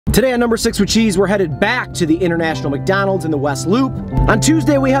Today on number 6 with cheese, we're headed back to the International McDonald's in the West Loop. On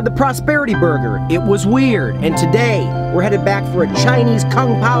Tuesday, we had the Prosperity Burger. It was weird. And today, we're headed back for a Chinese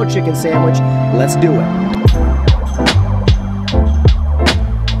Kung Pao chicken sandwich. Let's do it.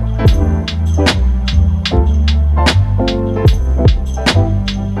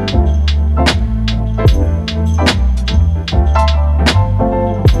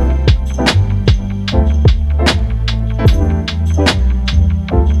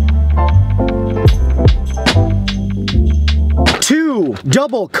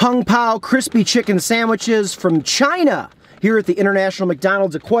 Double Kung Pao crispy chicken sandwiches from China here at the International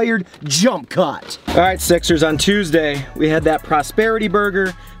McDonald's acquired Jump Cut. All right, Sixers, on Tuesday, we had that Prosperity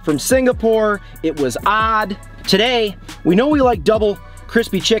Burger from Singapore. It was odd. Today, we know we like double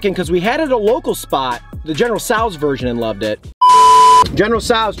crispy chicken because we had it at a local spot, the General Tso's version, and loved it. General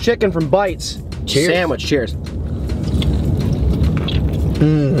Tso's chicken from Bites. Cheers. Sandwich, cheers.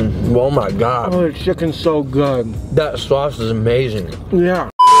 Oh my God. Oh, the chicken's so good. That sauce is amazing.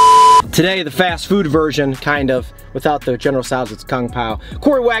 Yeah. Today, the fast food version, kind of, without the General Tso's, it's Kung Pao.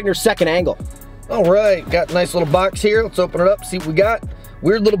 Corey Wagner's second angle. All right, got a nice little box here. Let's open it up, see what we got.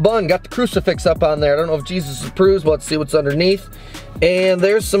 Weird little bun, got the crucifix up on there. I don't know if Jesus approves, but let's see what's underneath. And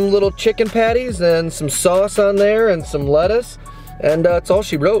there's some little chicken patties and some sauce on there and some lettuce. And that's all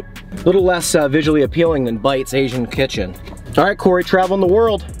she wrote. A little less visually appealing than Bites Asian Kitchen. All right, Corey, traveling the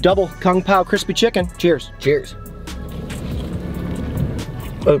world. Double Kung Pao crispy chicken. Cheers. Cheers.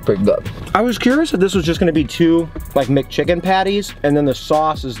 That was pretty good. I was curious if this was just gonna be two like McChicken patties and then the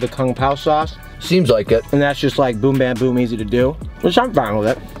sauce is the Kung Pao sauce. Seems like it. And that's just like boom, bam, boom, easy to do. Which I'm fine with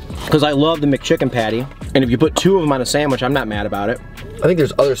it. Because I love the McChicken patty. And if you put two of them on a sandwich, I'm not mad about it. I think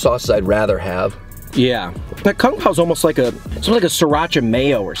there's other sauces I'd rather have. Yeah. That Kung Pao's almost like a sriracha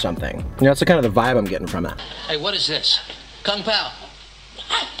mayo or something. You know, that's the kind of the vibe I'm getting from it. Hey, what is this? Kung Pao.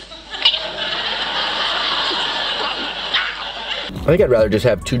 I think I'd rather just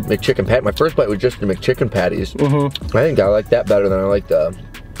have two McChicken patties. My first bite was just the McChicken patties. Mm-hmm. I think I like that better than I like the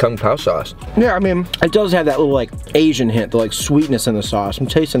Kung Pao sauce. Yeah, I mean, it does have that little like Asian hint, the like sweetness in the sauce. I'm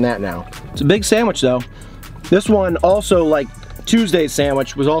tasting that now. It's a big sandwich though. This one also, like Tuesday's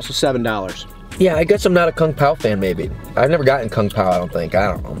sandwich, was also $7. Yeah, I guess I'm not a Kung Pao fan maybe. I've never gotten Kung Pao, I don't think. I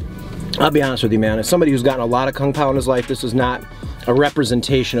don't know. I'll be honest with you, man. As somebody who's gotten a lot of Kung Pao in his life, this is not a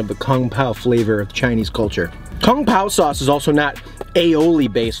representation of the Kung Pao flavor of Chinese culture. Kung Pao sauce is also not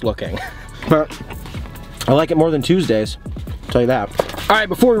aioli based looking, but I like it more than Tuesday's, I'll tell you that. All right,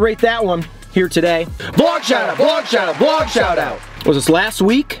 before we rate that one, here today, vlog shout out, vlog shout out, vlog shout out. Was this last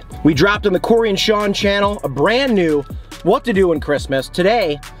week? We dropped on the Corey and Sean channel a brand new What to Do in Christmas.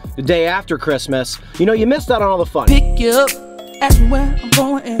 Today, the day after Christmas, you know, you missed out on all the fun. Pick you up, ask me where I'm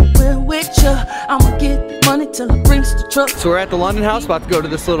going and where with you. I'ma get money till it brings the truck. So we're at the London House, about to go to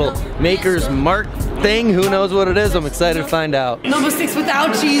this little Maker's Mark thing. Who knows what it is? I'm excited to find out. Number 6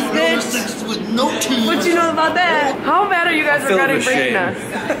 without cheese, bitch. Number 6 with no cheese. What you know about that? How bad are you guys regretting bringing us?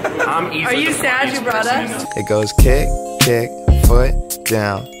 Are you sad you brought us? It goes kick, kick, foot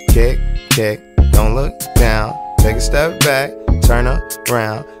down, kick, kick, don't look down, take a step back, turn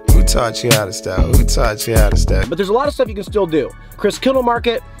around. Who taught you how to step? Who taught you how to step? But there's a lot of stuff you can still do. Chris Kindle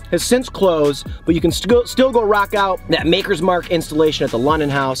Market has since closed, but you can still go rock out that Maker's Mark installation at the London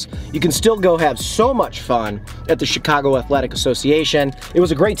House. You can still go have so much fun at the Chicago Athletic Association. It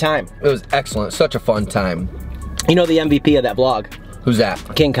was a great time. It was excellent, such a fun time. You know the MVP of that vlog? Who's that?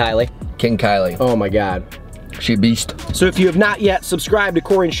 King Kylie. King Kylie. Oh my God. She a beast. So if you have not yet subscribed to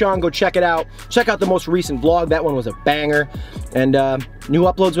Corey and Sean, go check it out. Check out the most recent vlog. That one was a banger. And new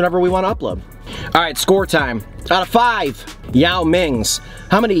uploads whenever we want to upload. All right, score time. Out of 5 Yao Mings.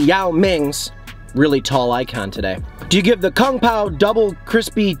 How many Yao Mings? Really tall icon today. Do you give the Kung Pao double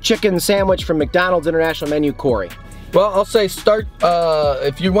crispy chicken sandwich from McDonald's International Menu, Corey? Well, I'll say start,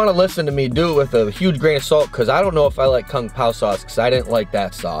 if you want to listen to me, do it with a huge grain of salt, because I don't know if I like Kung Pao sauce, because I didn't like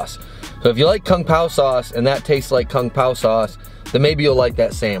that sauce. So if you like Kung Pao sauce and that tastes like Kung Pao sauce, then maybe you'll like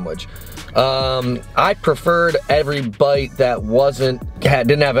that sandwich. I preferred every bite that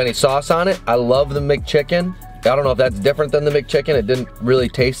didn't have any sauce on it. I love the McChicken. I don't know if that's different than the McChicken. It didn't really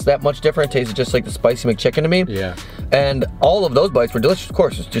taste that much different. It tasted just like the spicy McChicken to me. Yeah. And all of those bites were delicious. Of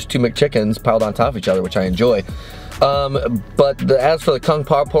course, it's just 2 McChickens piled on top of each other, which I enjoy. But as for the Kung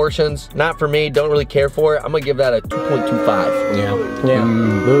Pao portions, not for me, don't really care for it. I'm gonna give that a 2.25. Yeah. Yeah.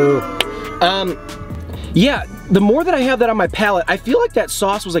 Boo. Yeah, the more that I have that on my palate, I feel like that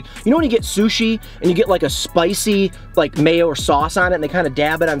sauce was like, you know when you get sushi and you get like a spicy like mayo or sauce on it and they kind of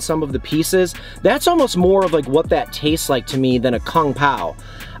dab it on some of the pieces? That's almost more of like what that tastes like to me than a Kung Pao.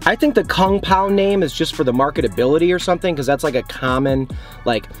 I think the Kung Pao name is just for the marketability or something, because that's like a common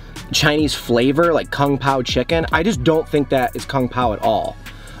like Chinese flavor, like Kung Pao chicken. I just don't think that is Kung Pao at all.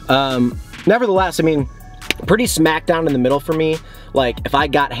 Nevertheless, I mean, pretty smack down in the middle for me. Like, if I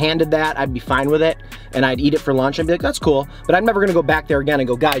got handed that, I'd be fine with it, and I'd eat it for lunch and be like, that's cool, but I'm never gonna go back there again and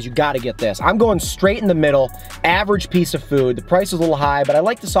go, guys, you gotta get this. I'm going straight in the middle, average piece of food. The price is a little high, but I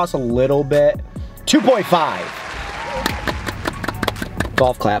like the sauce a little bit. 2.5.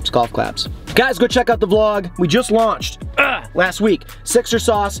 Golf claps, golf claps. Guys, go check out the vlog. We just launched last week Sixer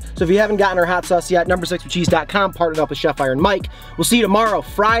sauce. So if you haven't gotten our hot sauce yet, number6withcheese.com, partnered up with Chef Iron Mike. We'll see you tomorrow,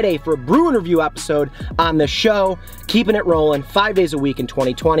 Friday, for a brew interview episode on the show. Keeping it rolling 5 days a week in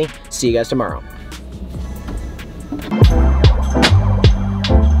 2020. See you guys tomorrow.